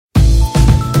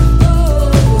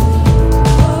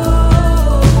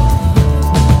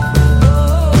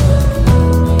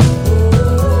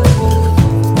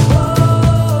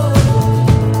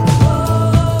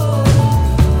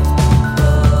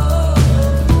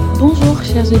Bonjour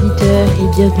chers auditeurs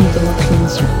et bienvenue dans notre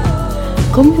émission.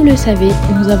 Comme vous le savez,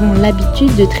 nous avons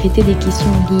l'habitude de traiter des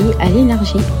questions liées à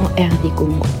l'énergie en RD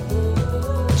Congo.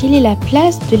 Quelle est la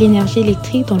place de l'énergie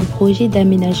électrique dans le projet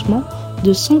d'aménagement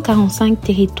de 145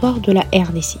 territoires de la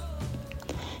RDC?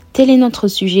 Tel est notre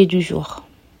sujet du jour.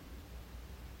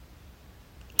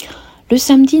 Le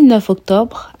samedi 9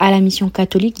 octobre, à la mission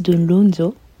catholique de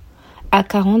Lonzo, à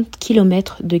 40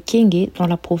 km de Kenge dans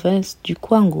la province du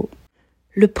Kwango,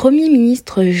 le Premier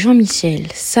ministre Jean-Michel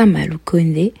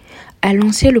Sama-Lukonde a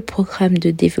lancé le programme de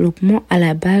développement à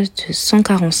la base de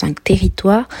 145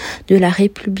 territoires de la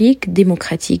République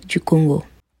démocratique du Congo.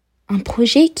 Un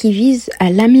projet qui vise à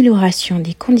l'amélioration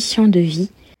des conditions de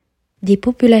vie des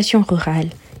populations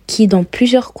rurales qui, dans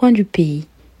plusieurs coins du pays,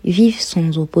 vivent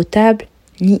sans eau potable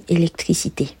ni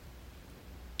électricité.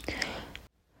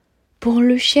 Pour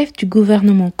le chef du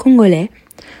gouvernement congolais,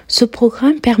 ce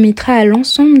programme permettra à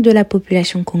l'ensemble de la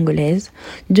population congolaise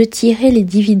de tirer les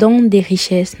dividendes des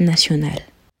richesses nationales.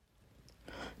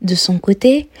 De son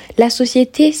côté, la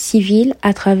société civile,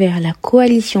 à travers la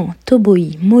coalition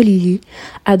Toboyi Molili,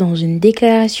 a dans une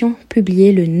déclaration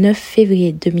publiée le 9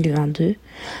 février 2022,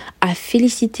 a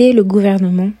félicité le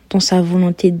gouvernement dans sa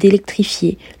volonté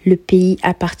d'électrifier le pays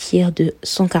à partir de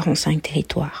 145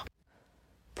 territoires.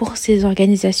 Pour ces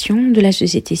organisations de la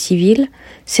société civile,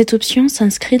 cette option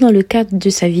s'inscrit dans le cadre de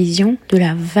sa vision de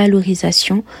la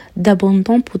valorisation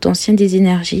d'abondants potentiels des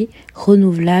énergies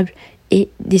renouvelables et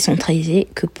décentralisées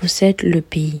que possède le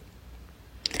pays.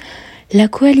 La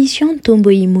coalition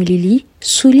Toboyi Molili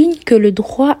souligne que le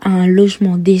droit à un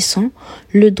logement décent,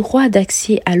 le droit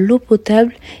d'accès à l'eau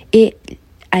potable et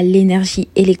à l'énergie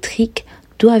électrique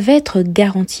doivent être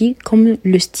garantis comme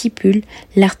le stipule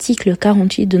l'article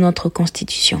 48 de notre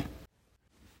Constitution.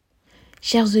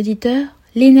 Chers auditeurs,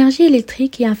 l'énergie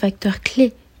électrique est un facteur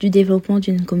clé du développement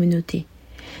d'une communauté.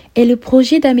 Et le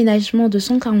projet d'aménagement de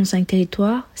 145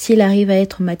 territoires, s'il arrive à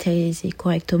être matérialisé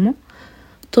correctement,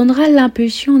 donnera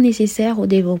l'impulsion nécessaire au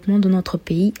développement de notre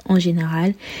pays en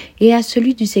général et à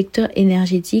celui du secteur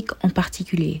énergétique en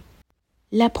particulier.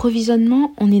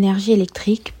 L'approvisionnement en énergie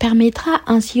électrique permettra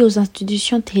ainsi aux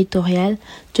institutions territoriales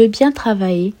de bien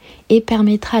travailler et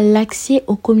permettra l'accès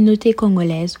aux communautés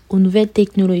congolaises aux nouvelles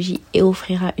technologies et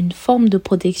offrira une forme de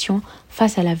protection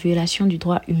face à la violation du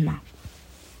droit humain.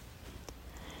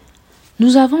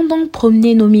 Nous avons donc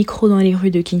promené nos micros dans les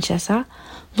rues de Kinshasa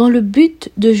dans le but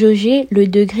de jauger le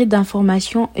degré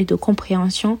d'information et de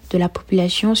compréhension de la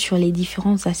population sur les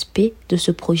différents aspects de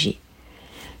ce projet.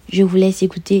 Je vous laisse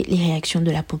écouter les réactions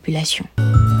de la population.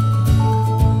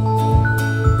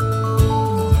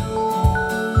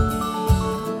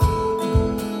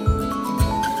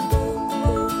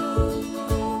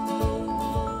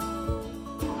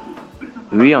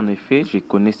 Oui, en effet, je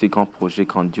connais ces grands projets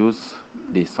grandioses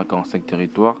des 145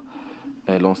 territoires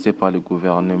lancés par le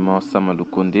gouvernement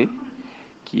Sama-Lukonde,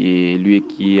 qui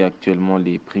est actuellement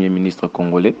le Premier ministre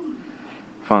congolais.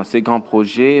 Enfin, ces grands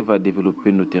projets vont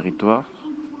développer nos territoires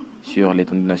sur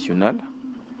l'étendue nationale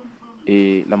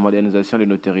et la modernisation de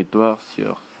nos territoires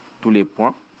sur tous les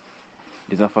points,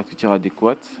 les infrastructures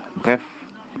adéquates, bref,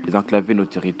 désenclaver nos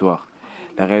territoires.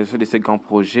 La réalisation de ces grands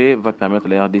projets va permettre à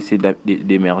la RDC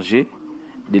d'émerger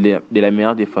de la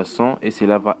meilleure des façons et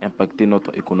cela va impacter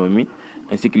notre économie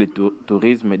ainsi que le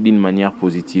tourisme d'une manière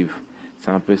positive.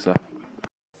 C'est un peu ça.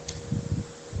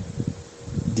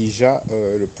 Déjà,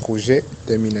 le projet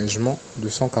d'aménagement de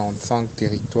 145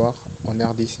 territoires en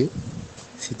RDC,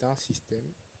 c'est un système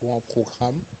ou un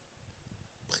programme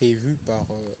prévu par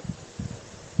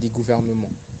les gouvernements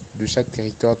de chaque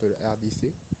territoire de la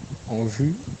RDC en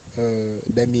vue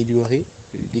d'améliorer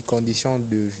les conditions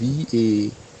de vie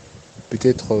et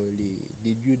peut-être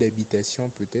les lieux d'habitation,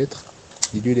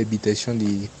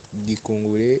 des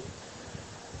Congolais,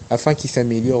 afin qu'ils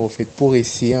s'améliorent, pour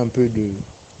essayer un peu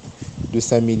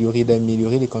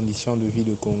d'améliorer les conditions de vie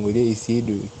des Congolais, essayer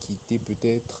de quitter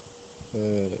peut-être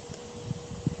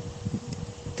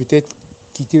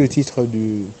quitter le titre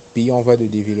de pays en voie de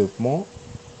développement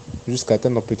jusqu'à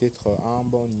atteindre peut-être un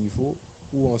bon niveau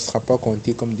où on ne sera pas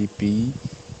compté comme des pays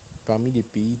parmi les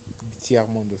pays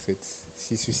tiers-monde.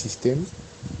 C'est ce système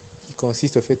qui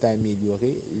consiste à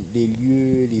améliorer les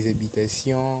lieux, les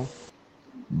habitations.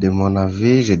 De mon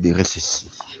avis, je dirais ceci.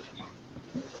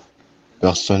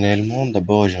 Personnellement,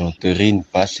 d'abord, je n'entérine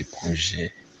pas ces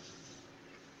projets.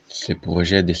 Ces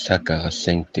projets de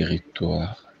 145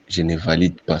 territoires, je ne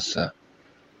valide pas ça.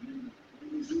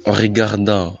 En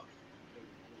regardant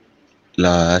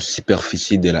la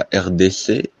superficie de la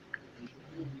RDC,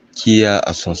 qui a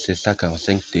à son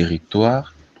 145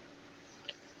 territoires,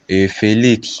 et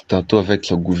Félix, tantôt avec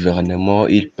son gouvernement,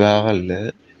 il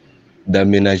parle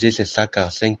d'aménager ces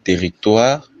 145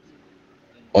 territoires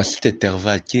en cet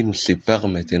intervalle qui nous sépare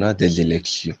maintenant des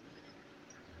élections.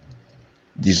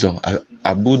 Disons,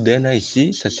 à bout d'un an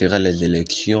ici, ça sera les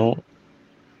élections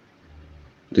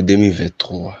de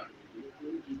 2023.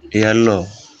 Et alors,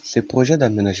 ce projet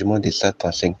d'aménagement des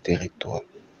 135 territoires,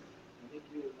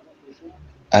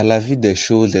 à la vue des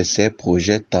choses, ces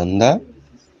projets tendent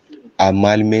à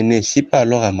malmener, si pas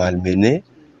alors à malmener,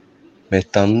 mais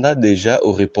tendant déjà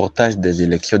au reportage des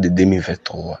élections de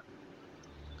 2023.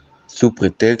 Sous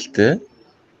prétexte,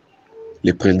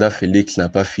 le président Félix n'a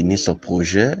pas fini son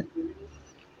projet,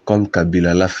 comme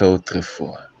Kabila l'a fait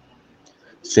autrefois.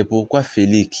 C'est pourquoi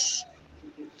Félix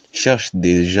cherche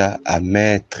déjà à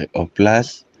mettre en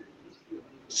place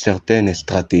certaines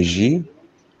stratégies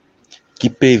qui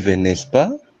peuvent, n'est-ce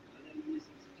pas,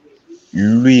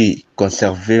 lui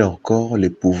conserver encore le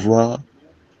pouvoir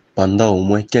pendant au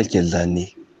moins quelques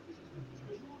années.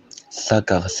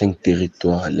 145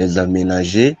 territoires, les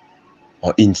aménager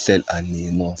en une seule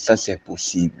année. Non, ça c'est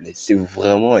impossible. C'est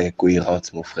vraiment incohérent,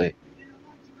 mon frère.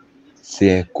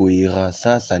 C'est incohérent,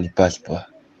 ça ne passe pas.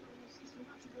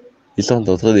 Ils sont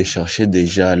en train de chercher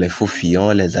déjà les faux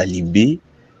fillons, les alibis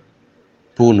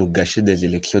pour nous gâcher des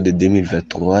élections de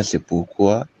 2023. C'est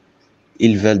pourquoi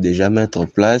ils veulent déjà mettre en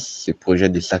place ce projet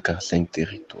de 145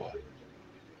 territoires.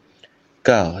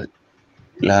 Car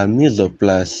la mise en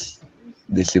place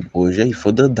de ce projet, il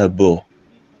faudrait d'abord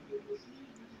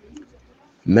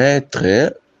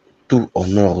mettre tout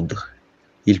en ordre.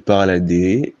 Il parle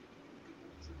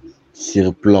sur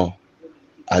le plan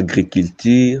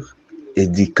agriculture,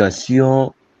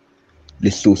 éducation, le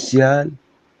social,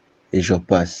 et j'en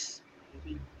passe.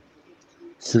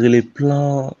 Sur le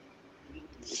plan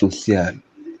social,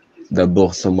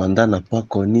 d'abord, son mandat n'a pas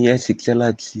connu un succès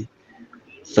là-dessus.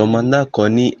 Son mandat a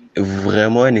connu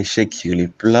vraiment un échec sur le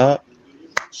plan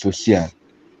social.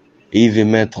 Et il veut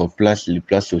mettre en place le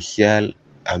plan social,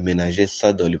 aménager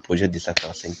ça dans le projet de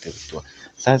 145 territoires.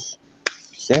 Ça,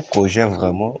 c'est un projet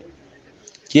vraiment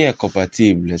qui est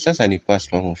incompatible. Ça ne passe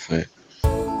pas, mon frère.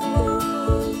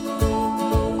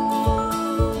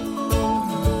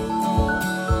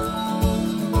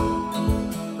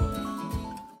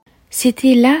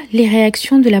 C'était là les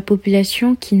réactions de la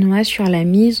population quinoise sur la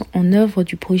mise en œuvre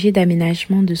du projet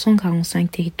d'aménagement de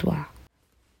 145 territoires.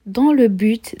 Dans le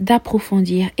but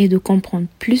d'approfondir et de comprendre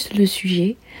plus le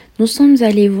sujet, nous sommes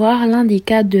allés voir l'un des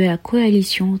cadres de la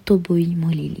coalition Toboy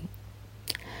Molili.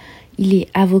 Il est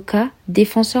avocat,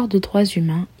 défenseur de droits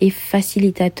humains et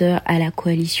facilitateur à la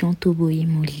coalition Toboy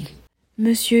Molili.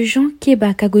 Monsieur Jean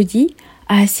Keba Kagodi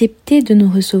a accepté de nous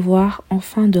recevoir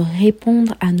afin de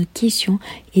répondre à nos questions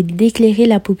et d'éclairer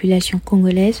la population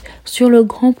congolaise sur le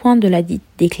grand point de la dite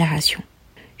déclaration.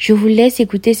 Je vous laisse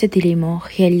écouter cet élément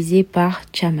réalisé par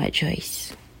Chama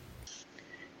Joyce.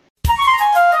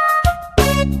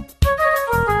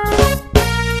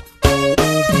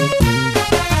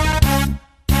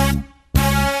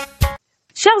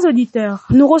 Chers auditeurs,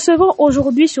 nous recevons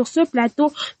aujourd'hui sur ce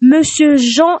plateau Monsieur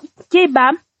Jean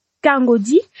Keba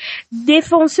Kangodi,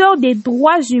 défenseur des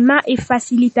droits humains et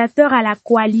facilitateur à la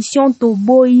coalition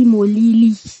Toboy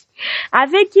Molili,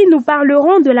 avec qui nous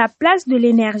parlerons de la place de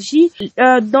l'énergie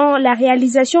dans la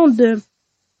réalisation de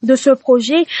ce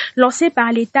projet lancé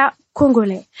par l'État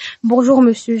congolais. Bonjour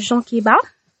Monsieur Jean Keba.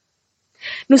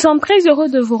 Nous sommes très heureux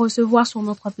de vous recevoir sur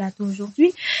notre plateau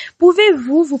aujourd'hui.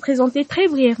 Pouvez-vous vous présenter très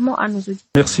brièvement à nos auditeurs?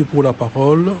 Merci pour la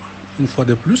parole, une fois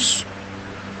de plus.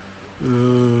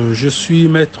 Je suis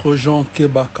Maître Jean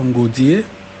Keba Kangodi,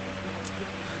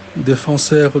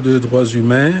 défenseur des droits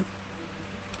humains,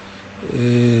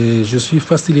 et je suis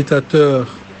facilitateur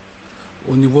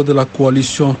au niveau de la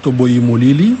coalition Toboy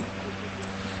Molili,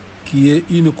 qui est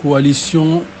une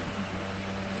coalition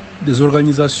des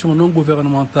organisations non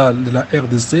gouvernementales de la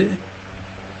RDC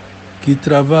qui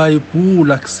travaillent pour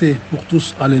l'accès pour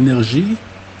tous à l'énergie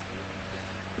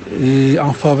et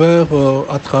en faveur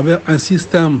à travers un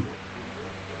système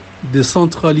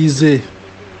décentralisé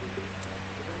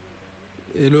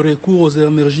et le recours aux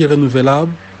énergies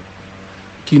renouvelables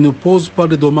qui ne pose pas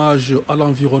de dommages à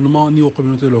l'environnement ni aux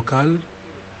communautés locales,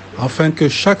 afin que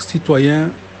chaque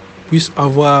citoyen puisse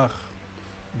avoir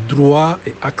droit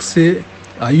et accès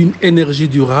à une énergie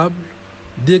durable,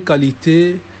 de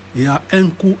qualité et à un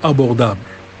coût abordable.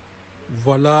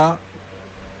 Voilà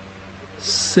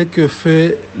ce que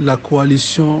fait la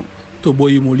coalition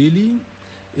Toboy Molili.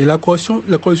 Et la coalition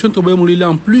Toboy Molili,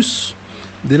 en plus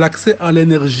de l'accès à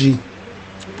l'énergie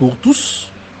pour tous,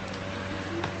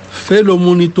 fait le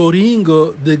monitoring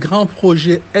des grands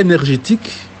projets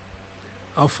énergétiques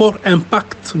à fort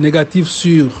impact négatif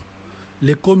sur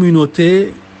les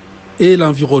communautés et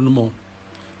l'environnement.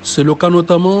 C'est le cas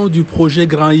notamment du projet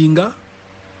Grand Inga,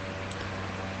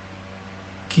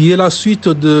 qui est la suite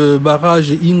de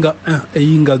barrages Inga 1 et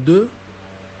Inga 2,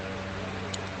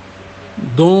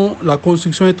 dont la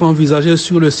construction est envisagée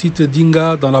sur le site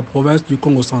d'Inga dans la province du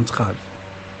Congo central.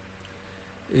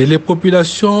 Et les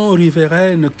populations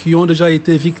riveraines qui ont déjà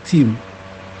été victimes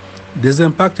des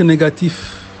impacts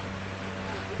négatifs,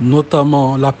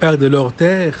 notamment la perte de leurs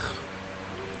terres,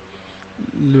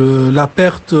 la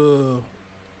perte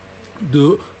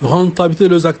de rentabilité de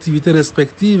leurs activités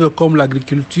respectives comme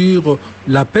l'agriculture,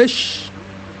 la pêche,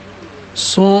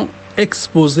 sont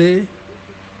exposées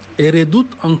et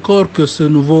redoutent encore que ce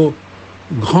nouveau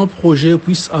grand projet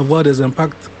puisse avoir des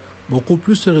impacts beaucoup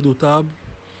plus redoutables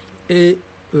et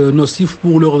nocifs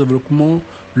pour leur développement,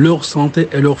 leur santé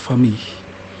et leur famille.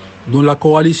 Donc la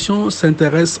coalition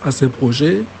s'intéresse à ces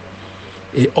projets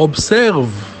et observe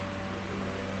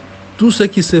tout ce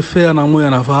qui s'est fait en amont et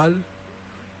en aval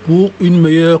pour une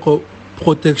meilleure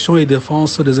protection et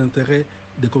défense des intérêts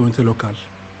des communautés locales.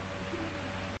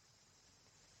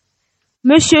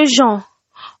 Monsieur Jean,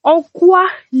 en quoi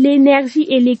l'énergie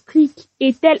électrique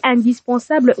est-elle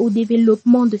indispensable au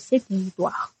développement de ces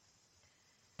territoires?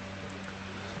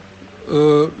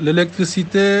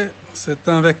 L'électricité, c'est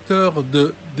un vecteur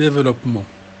de développement.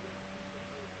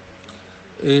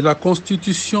 Et la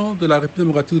Constitution de la République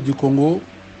démocratique du Congo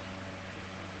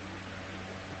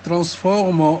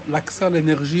transforme l'accès à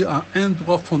l'énergie en un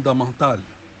droit fondamental.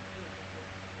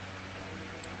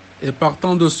 Et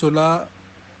partant de cela,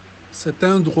 c'est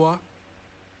un droit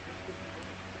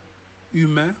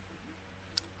humain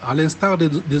à l'instar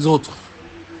des autres.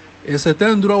 Et c'est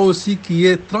un droit aussi qui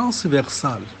est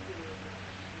transversal,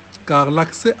 car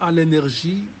l'accès à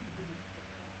l'énergie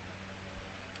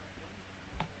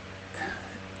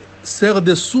sert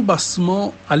de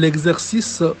soubassement à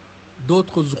l'exercice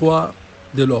d'autres droits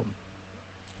de l'homme.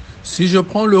 Si je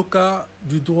prends le cas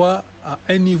du droit à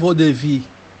un niveau de vie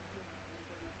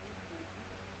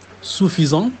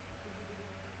suffisant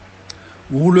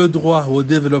ou le droit au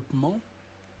développement,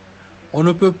 on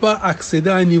ne peut pas accéder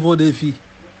à un niveau de vie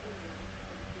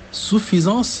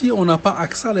suffisant si on n'a pas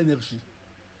accès à l'énergie.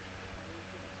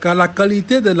 Car la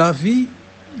qualité de la vie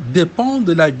dépend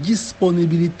de la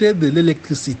disponibilité de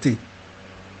l'électricité.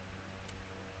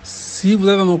 Si vous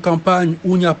êtes dans nos campagnes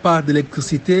où il n'y a pas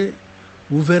d'électricité,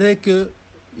 vous verrez qu'il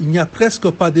n'y a presque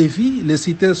pas de vie, les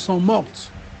cités sont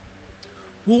mortes.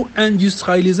 Pour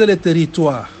industrialiser les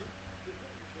territoires,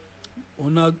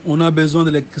 on a besoin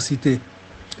d'électricité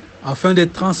afin de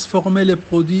transformer les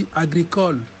produits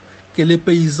agricoles que les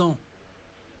paysans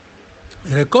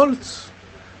récoltent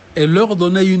et leur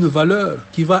donner une valeur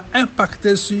qui va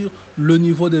impacter sur le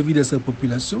niveau de vie de ces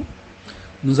populations.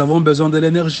 Nous avons besoin de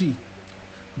l'énergie.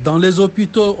 Dans les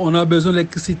hôpitaux, on a besoin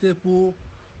d'électricité pour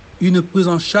une prise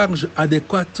en charge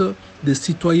adéquate des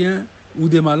citoyens ou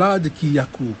des malades qui y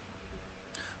accourent.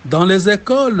 Dans les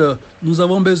écoles, nous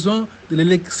avons besoin de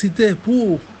l'électricité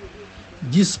pour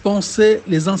dispenser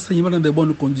les enseignements dans de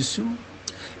bonnes conditions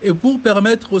et pour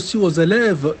permettre aussi aux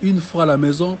élèves, une fois à la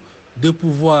maison, de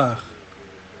pouvoir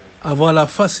avoir la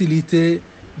facilité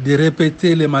de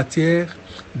répéter les matières,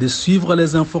 de suivre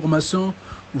les informations.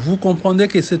 Vous comprenez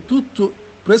que c'est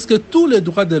presque tous les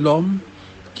droits de l'homme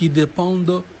qui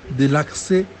dépendent de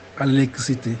l'accès à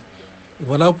l'électricité.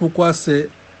 Voilà pourquoi c'est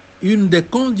une des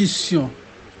conditions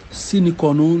sine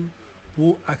qua non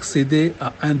pour accéder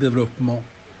à un développement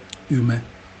humain.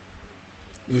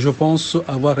 Et je pense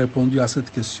avoir répondu à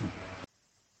cette question.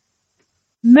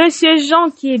 Monsieur Jean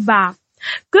Kéba,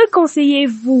 que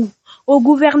conseillez-vous au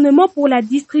gouvernement pour la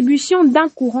distribution d'un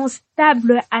courant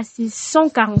stable à ces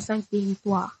 145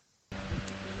 territoires?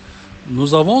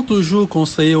 Nous avons toujours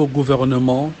conseillé au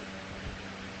gouvernement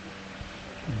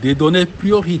de donner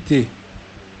priorité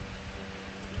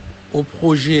aux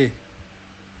projets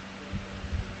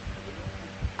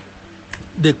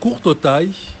de courte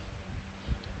taille,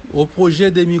 aux projets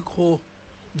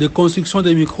de construction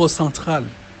de microcentrales,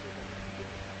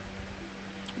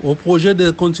 aux projets de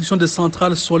construction de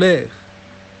centrales solaires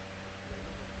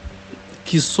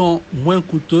qui sont moins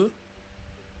coûteux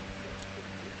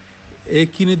et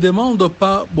qui ne demandent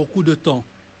pas beaucoup de temps.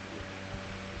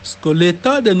 Parce que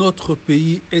l'état de notre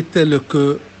pays est tel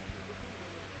que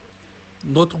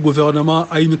notre gouvernement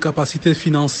a une capacité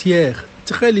financière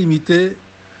très limitée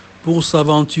pour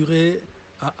s'aventurer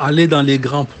à aller dans les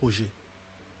grands projets.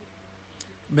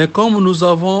 Mais comme nous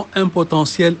avons un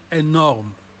potentiel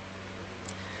énorme,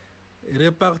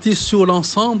 réparti sur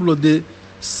l'ensemble des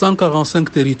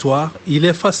 145 territoires, il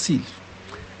est facile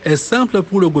et simple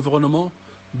pour le gouvernement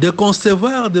de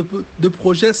concevoir des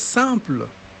projets simples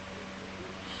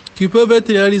qui peuvent être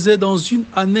réalisés dans une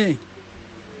année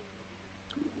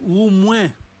ou moins.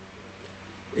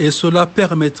 Et cela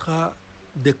permettra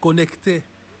de connecter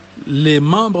les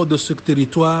membres de ce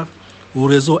territoire au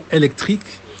réseau électrique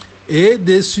et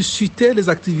de susciter les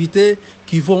activités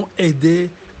qui vont aider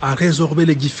à résorber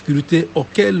les difficultés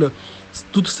auxquelles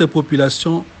toutes ces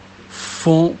populations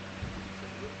font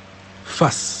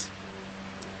face.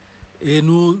 Et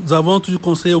nous avons toujours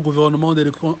conseillé au gouvernement de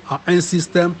recourir à un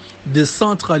système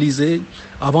décentralisé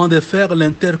avant de faire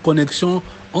l'interconnexion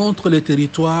entre les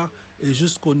territoires et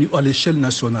à l'échelle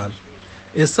nationale.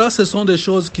 Et ça, ce sont des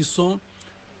choses qui sont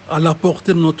à la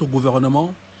portée de notre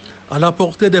gouvernement, à la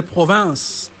portée des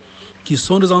provinces, qui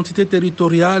sont des entités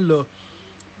territoriales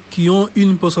qui ont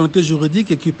une personnalité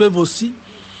juridique et qui peuvent aussi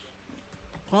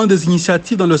prendre des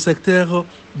initiatives dans le secteur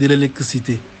de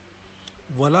l'électricité.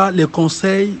 Voilà les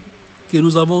conseils que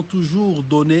nous avons toujours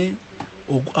donnés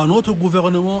à notre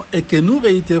gouvernement et que nous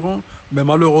réitérons, mais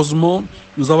malheureusement,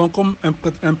 nous avons comme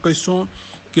impression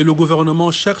que le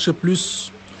gouvernement cherche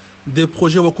plus des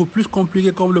projets beaucoup plus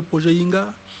compliqués comme le projet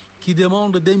Inga, qui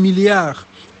demande des milliards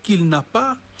qu'il n'a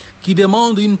pas, qui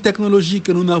demande une technologie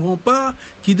que nous n'avons pas,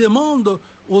 qui demande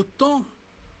autant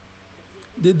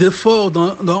d'efforts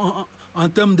en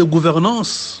termes de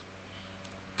gouvernance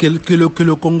que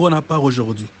le Congo n'a pas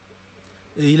aujourd'hui.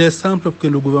 Et il est simple que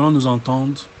le gouvernement nous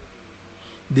entende,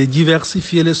 de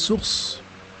diversifier les sources,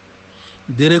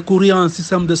 de recourir à un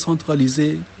système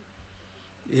décentralisé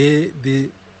et de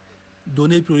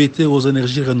donner priorité aux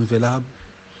énergies renouvelables.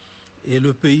 Et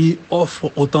le pays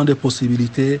offre autant de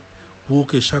possibilités pour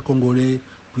que chaque Congolais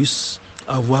puisse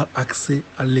avoir accès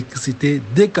à l'électricité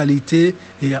de qualité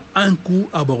et à un coût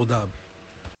abordable.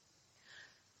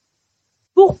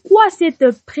 Pourquoi cette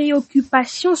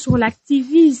préoccupation sur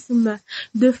l'activisme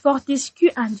de Fortescue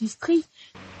Industries?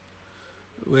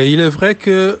 Oui, il est vrai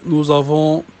que nous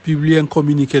avons publié un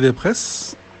communiqué de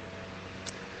presse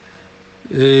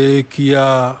et qui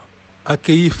a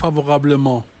accueilli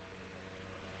favorablement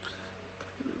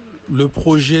le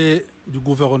projet du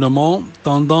gouvernement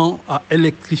tendant à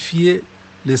électrifier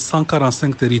les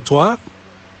 145 territoires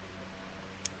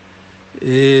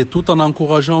et tout en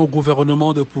encourageant au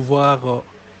gouvernement de pouvoir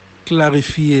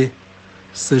clarifier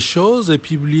ces choses et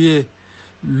publier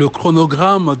le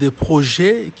chronogramme des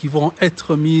projets qui vont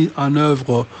être mis en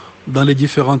œuvre dans les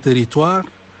différents territoires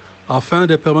afin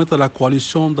de permettre à la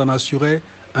coalition d'en assurer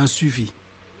un suivi.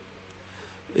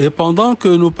 Et pendant que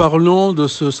nous parlons de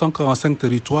ce 145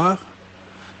 territoires,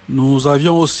 nous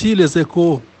avions aussi les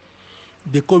échos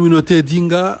des communautés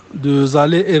d'Inga, de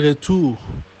Zalé et Retour,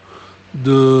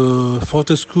 de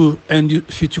Fortescue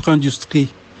Future Industrie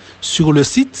sur le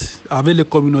site avec les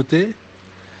communautés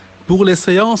pour les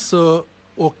séances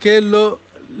auxquelles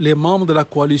les membres de la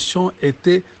coalition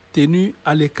étaient tenus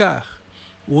à l'écart,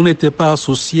 où on n'était pas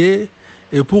associés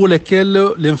et pour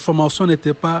lesquels l'information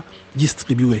n'était pas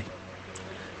distribuée.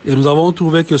 Et nous avons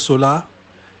trouvé que cela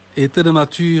était de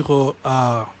nature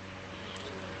à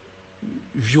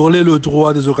violer le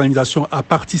droit des organisations à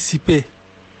participer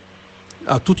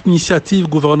à toute initiative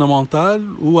gouvernementale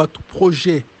ou à tout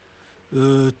projet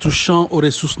touchant aux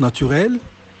ressources naturelles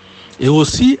et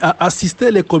aussi à assister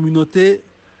les communautés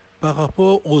par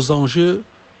rapport aux enjeux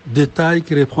détails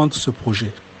qui reprennent ce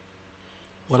projet.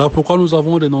 Voilà pourquoi nous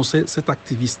avons dénoncé cet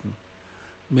activisme.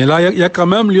 Mais là, il y a quand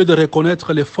même lieu de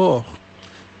reconnaître l'effort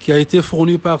qui a été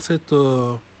fourni par cette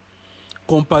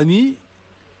compagnie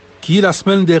qui, la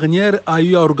semaine dernière, a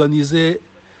eu à organiser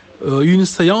une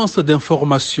séance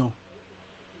d'information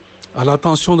à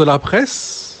l'attention de la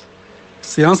presse,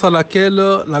 séance à laquelle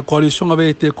la coalition avait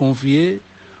été conviée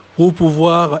pour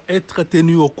pouvoir être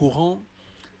tenue au courant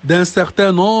d'un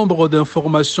certain nombre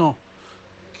d'informations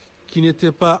qui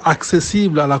n'étaient pas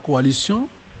accessibles à la coalition,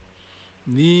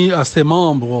 ni à ses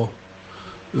membres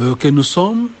que nous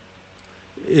sommes,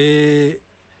 et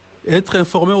être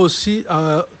informé aussi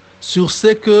sur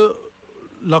ce que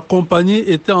la compagnie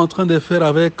était en train de faire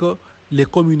avec les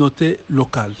communautés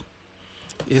locales.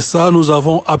 Et ça, nous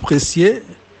avons apprécié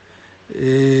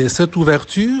cette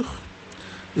ouverture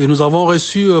et nous avons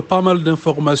reçu pas mal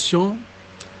d'informations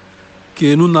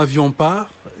que nous n'avions pas.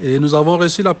 Et nous avons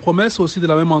reçu la promesse aussi de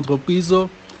la même entreprise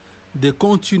de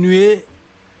continuer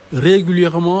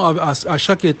régulièrement à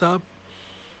chaque étape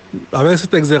avec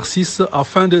cet exercice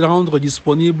afin de rendre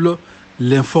disponible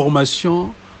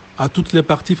l'information à toutes les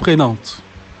parties prenantes.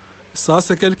 Ça,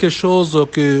 c'est quelque chose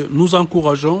que nous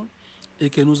encourageons et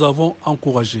que nous avons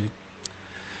encouragé.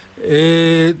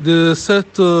 Et de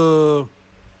cet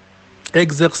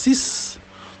exercice,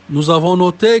 nous avons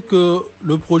noté que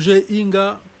le projet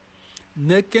Inga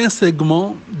n'est qu'un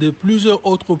segment de plusieurs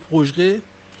autres projets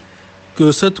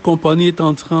que cette compagnie est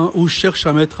en train ou cherche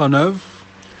à mettre en œuvre,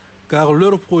 car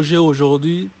leur projet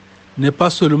aujourd'hui n'est pas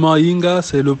seulement Inga,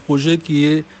 c'est le projet qui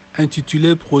est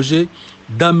intitulé projet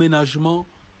d'aménagement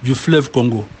du fleuve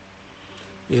Congo.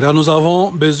 Et là, nous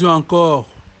avons besoin encore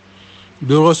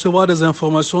de recevoir des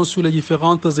informations sur les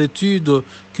différentes études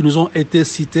qui nous ont été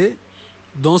citées,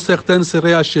 dont certaines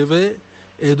seraient achevées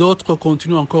et d'autres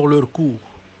continuent encore leur cours,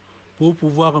 pour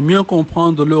pouvoir mieux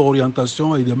comprendre leur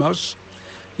orientation et démarche.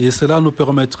 Et cela nous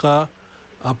permettra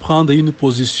de prendre une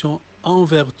position en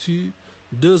vertu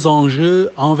des enjeux,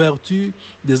 en vertu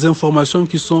des informations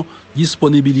qui sont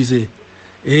disponibilisées.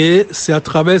 Et c'est à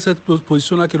travers cette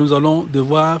position-là que nous allons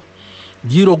devoir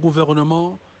dire au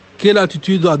gouvernement quelle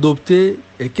attitude adopter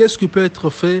et qu'est-ce qui peut être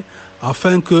fait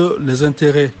afin que les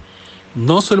intérêts,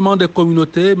 non seulement des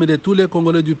communautés, mais de tous les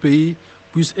Congolais du pays,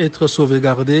 puissent être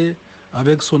sauvegardés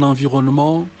avec son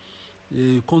environnement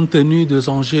et compte tenu des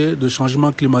enjeux de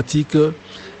changement climatique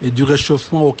et du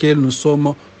réchauffement auquel nous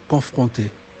sommes confrontés.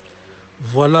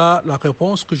 Voilà la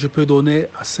réponse que je peux donner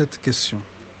à cette question.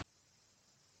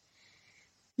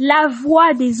 La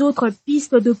voie des autres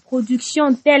pistes de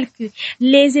production telles que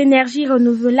les énergies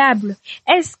renouvelables,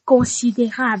 est-ce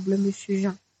considérable,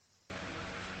 Monsieur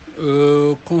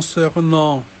Jean?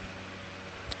 Concernant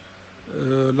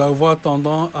la voie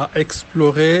tendant à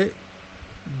explorer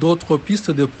d'autres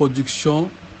pistes de production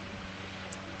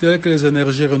telles que les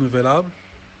énergies renouvelables,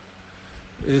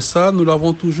 et ça, nous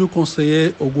l'avons toujours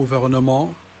conseillé au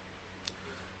gouvernement,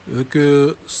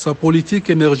 que sa politique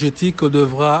énergétique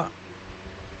devra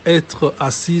être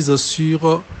assise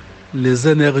sur les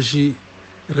énergies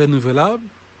renouvelables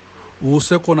ou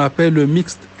ce qu'on appelle le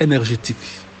mix énergétique.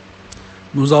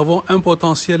 Nous avons un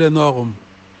potentiel énorme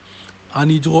en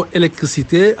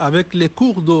hydroélectricité avec les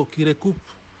cours d'eau qui recoupent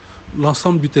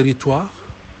l'ensemble du territoire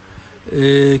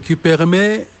et qui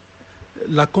permet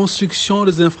la construction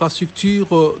des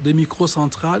infrastructures de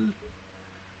microcentrales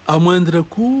à moindre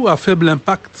coût, à faible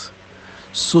impact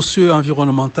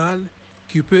socio-environnemental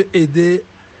qui peut aider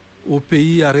au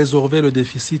pays à résorber le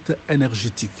déficit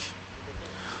énergétique.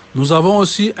 Nous avons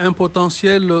aussi un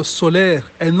potentiel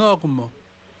solaire énorme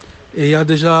et il y a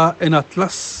déjà un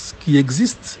atlas qui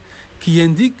existe qui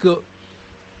indique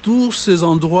tous ces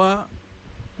endroits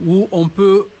où on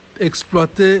peut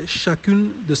exploiter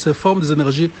chacune de ces formes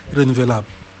d'énergie renouvelable.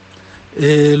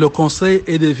 Et le conseil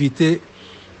est d'éviter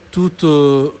toute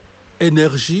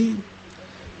énergie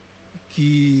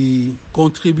qui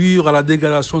contribue à la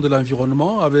dégradation de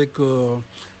l'environnement avec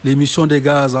l'émission des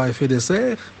gaz à effet de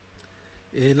serre.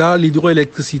 Et là,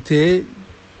 l'hydroélectricité,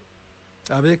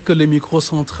 avec les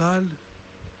microcentrales,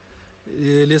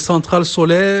 et les centrales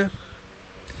solaires,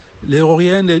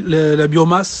 l'éolienne, la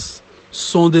biomasse,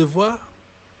 sont des voies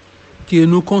que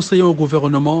nous conseillons au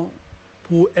gouvernement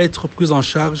pour être pris en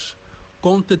charge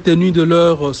compte tenu de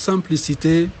leur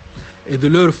simplicité et de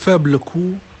leur faible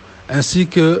coût, ainsi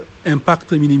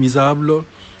qu'impact minimisable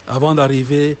avant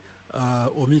d'arriver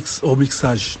au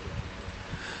mixage.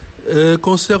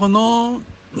 Concernant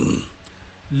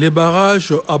les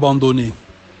barrages abandonnés,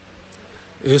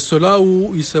 et c'est là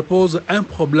où il se pose un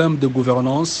problème de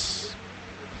gouvernance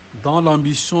dans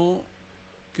l'ambition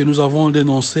que nous avons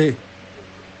dénoncée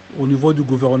au niveau du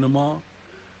gouvernement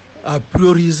à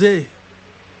prioriser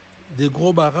des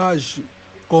gros barrages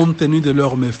compte tenu de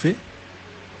leurs méfaits.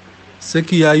 C'est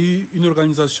qu'il y a eu une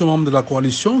organisation membre de la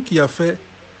coalition qui a fait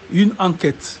une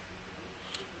enquête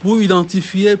pour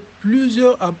identifier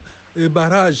plusieurs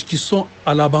barrages qui sont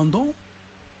à l'abandon,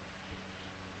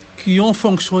 qui ont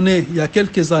fonctionné il y a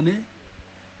quelques années,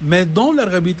 mais dont la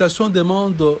réhabilitation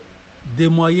demande des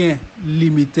moyens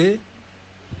limités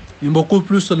et beaucoup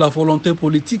plus de la volonté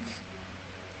politique.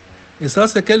 Et ça,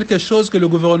 c'est quelque chose que le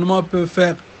gouvernement peut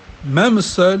faire même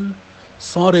seul,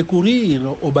 sans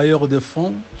recourir aux bailleurs de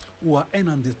fonds ou à un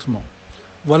endettement.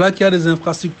 Voilà qu'il y a des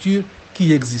infrastructures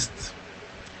qui existent,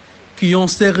 qui ont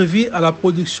servi à la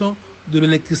production de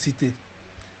l'électricité.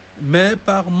 Mais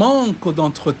par manque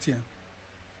d'entretien,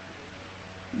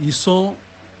 ils sont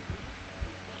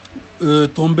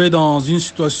tombés dans une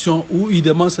situation où ils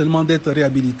demandent seulement d'être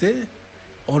réhabilités.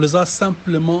 On les a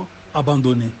simplement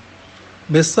abandonnés.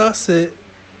 Mais ça, ce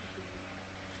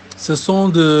sont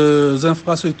des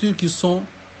infrastructures qui sont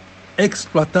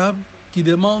exploitables, qui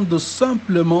demandent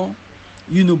simplement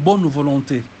une bonne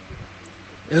volonté.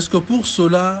 Est-ce que pour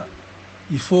cela,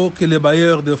 il faut que les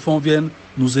bailleurs de fonds viennent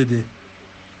nous aider?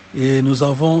 Et nous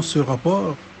avons ce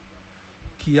rapport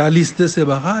qui a listé ces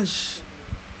barrages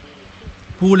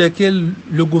pour lesquels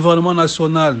le gouvernement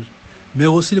national, mais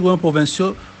aussi les gouvernements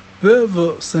provinciaux,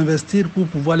 peuvent s'investir pour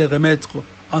pouvoir les remettre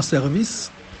en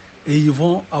service et ils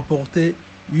vont apporter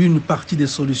une partie des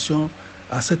solutions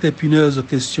à cette épineuse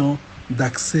question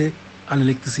d'accès à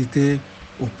l'électricité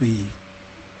au pays.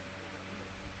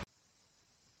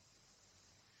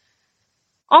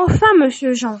 Enfin,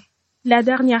 Monsieur Jean, la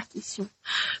dernière question.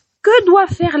 Que doit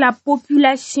faire la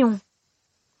population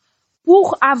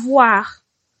pour avoir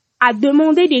à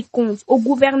demander des comptes au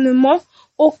gouvernement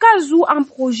au cas où un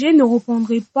projet ne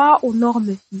répondrait pas aux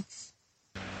normes fixes?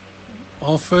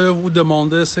 Enfin, vous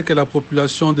demandez ce que la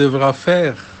population devra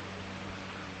faire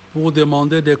pour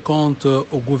demander des comptes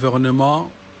au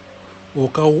gouvernement au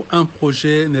cas où un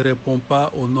projet ne répond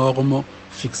pas aux normes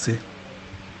fixées.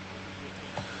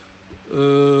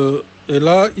 Et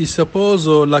là, il se pose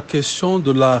la question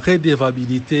de la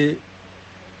redevabilité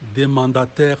des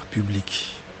mandataires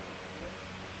publics.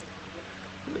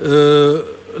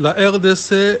 La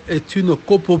RDC est une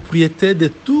copropriété de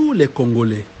tous les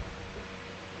Congolais.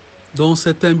 Donc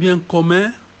c'est un bien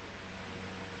commun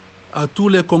à tous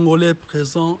les Congolais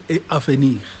présents et à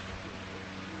venir.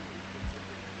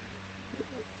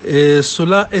 Et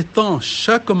cela étant,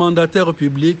 chaque mandataire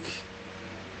public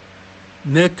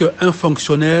n'est qu'un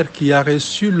fonctionnaire qui a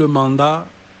reçu le mandat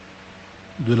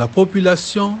de la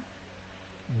population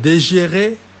de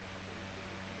gérer,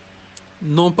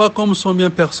 non pas comme son bien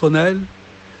personnel,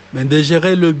 mais de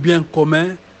gérer le bien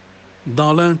commun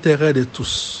dans l'intérêt de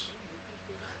tous.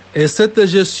 Et cette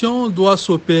gestion doit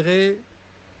s'opérer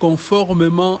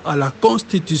conformément à la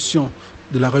Constitution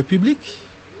de la République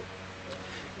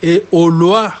et aux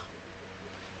lois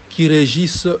qui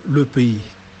régissent le pays.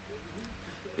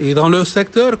 Et dans le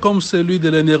secteur comme celui de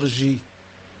l'énergie,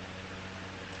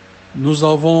 nous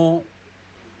avons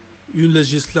une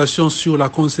législation sur la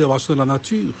conservation de la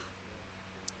nature.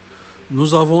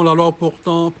 Nous avons la loi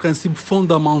portant principes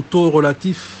fondamentaux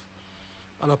relatifs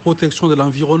à la protection de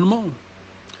l'environnement.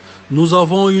 Nous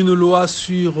avons une loi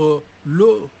sur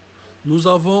l'eau. Nous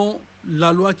avons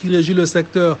la loi qui régit le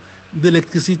secteur de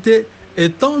l'électricité et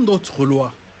tant d'autres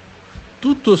lois.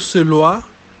 Toutes ces lois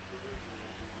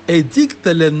édictent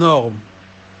les normes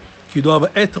qui doivent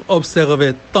être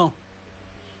observées tant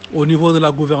au niveau de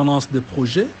la gouvernance des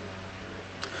projets,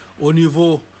 au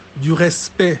niveau du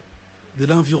respect de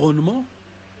l'environnement,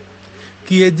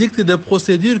 qui édictent des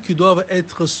procédures qui doivent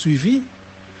être suivies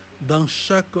dans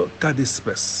chaque cas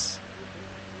d'espèce.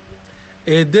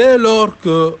 Et dès lors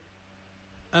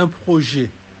qu'un projet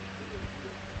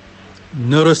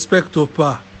ne respecte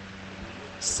pas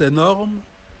ces normes,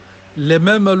 les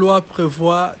mêmes lois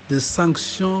prévoient des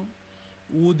sanctions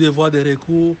ou des voies de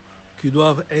recours qui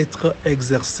doivent être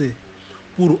exercées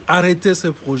pour arrêter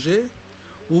ces projets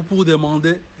ou pour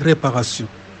demander réparation.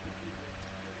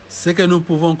 Ce que nous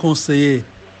pouvons conseiller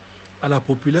à la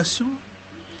population,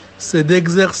 c'est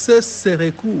d'exercer ces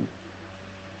recours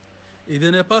et de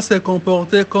ne pas se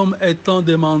comporter comme étant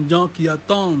des mendiants qui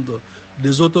attendent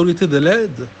des autorités de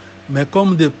l'aide, mais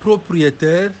comme des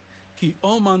propriétaires qui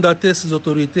ont mandaté ces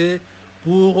autorités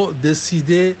pour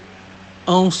décider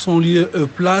en son lieu et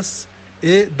place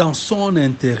et dans son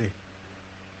intérêt.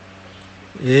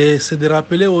 Et c'est de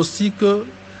rappeler aussi que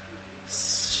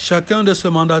chacun de ces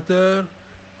mandataires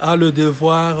a le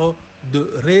devoir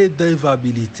de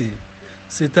redevabilité,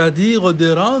 c'est-à-dire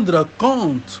de rendre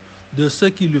compte de ce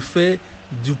qu'il fait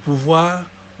du pouvoir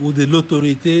ou de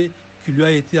l'autorité qui lui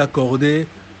a été accordée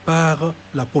par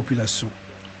la population.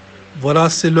 Voilà,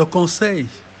 c'est le conseil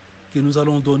que nous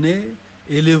allons donner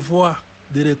et les voies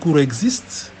de recours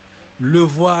existent. Le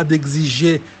voie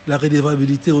d'exiger la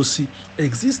redevabilité aussi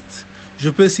existe. Je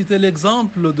peux citer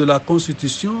l'exemple de la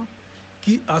Constitution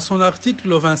qui, à son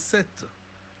article 27,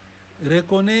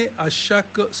 reconnaît à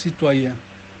chaque citoyen,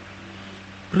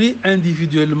 pris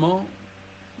individuellement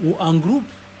ou en groupe,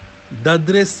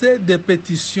 d'adresser des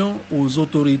pétitions aux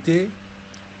autorités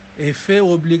et fait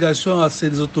obligation à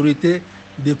ces autorités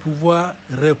de pouvoir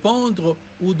répondre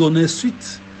ou donner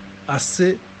suite à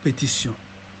ces pétitions.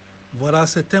 Voilà,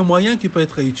 c'est un moyen qui peut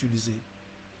être utilisé.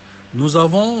 Nous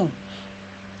avons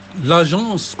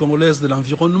l'Agence congolaise de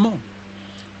l'environnement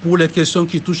pour les questions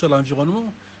qui touchent à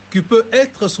l'environnement, qui peut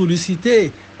être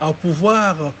sollicitée à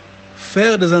pouvoir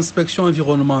faire des inspections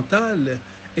environnementales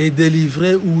et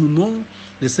délivrer ou non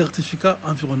les certificats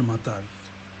environnementaux.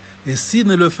 Et s'il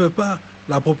ne le fait pas,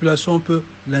 la population peut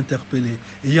l'interpeller.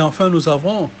 Et enfin, nous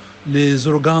avons les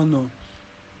organes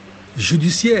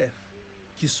judiciaires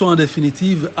qui sont en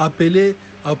définitive appelés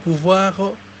à pouvoir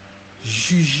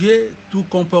juger tout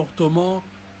comportement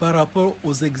par rapport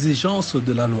aux exigences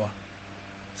de la loi.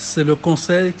 C'est le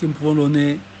conseil que nous pouvons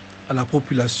donner à la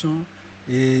population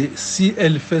et si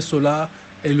elle fait cela,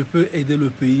 elle peut aider le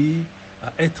pays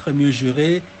à être mieux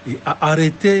géré et à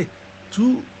arrêter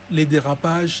tous les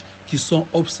dérapages qui sont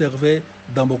observés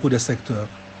dans beaucoup de secteurs.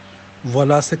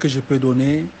 Voilà ce que je peux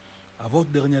donner à votre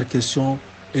dernière question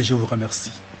et je vous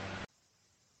remercie.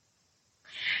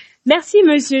 Merci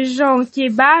Monsieur Jean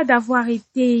Keba d'avoir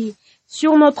été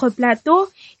sur notre plateau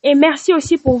et merci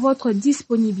aussi pour votre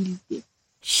disponibilité.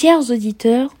 Chers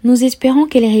auditeurs, nous espérons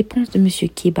que les réponses de Monsieur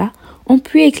Keba ont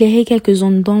pu éclairer quelques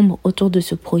zones d'ombre autour de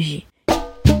ce projet.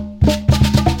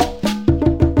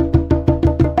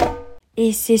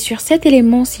 Et c'est sur cet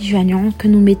élément si joignant que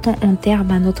nous mettons en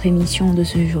terme à notre émission de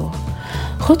ce jour.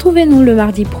 Retrouvez-nous le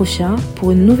mardi prochain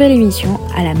pour une nouvelle émission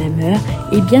à la même heure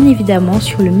et bien évidemment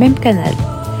sur le même canal.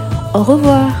 Au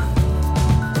revoir!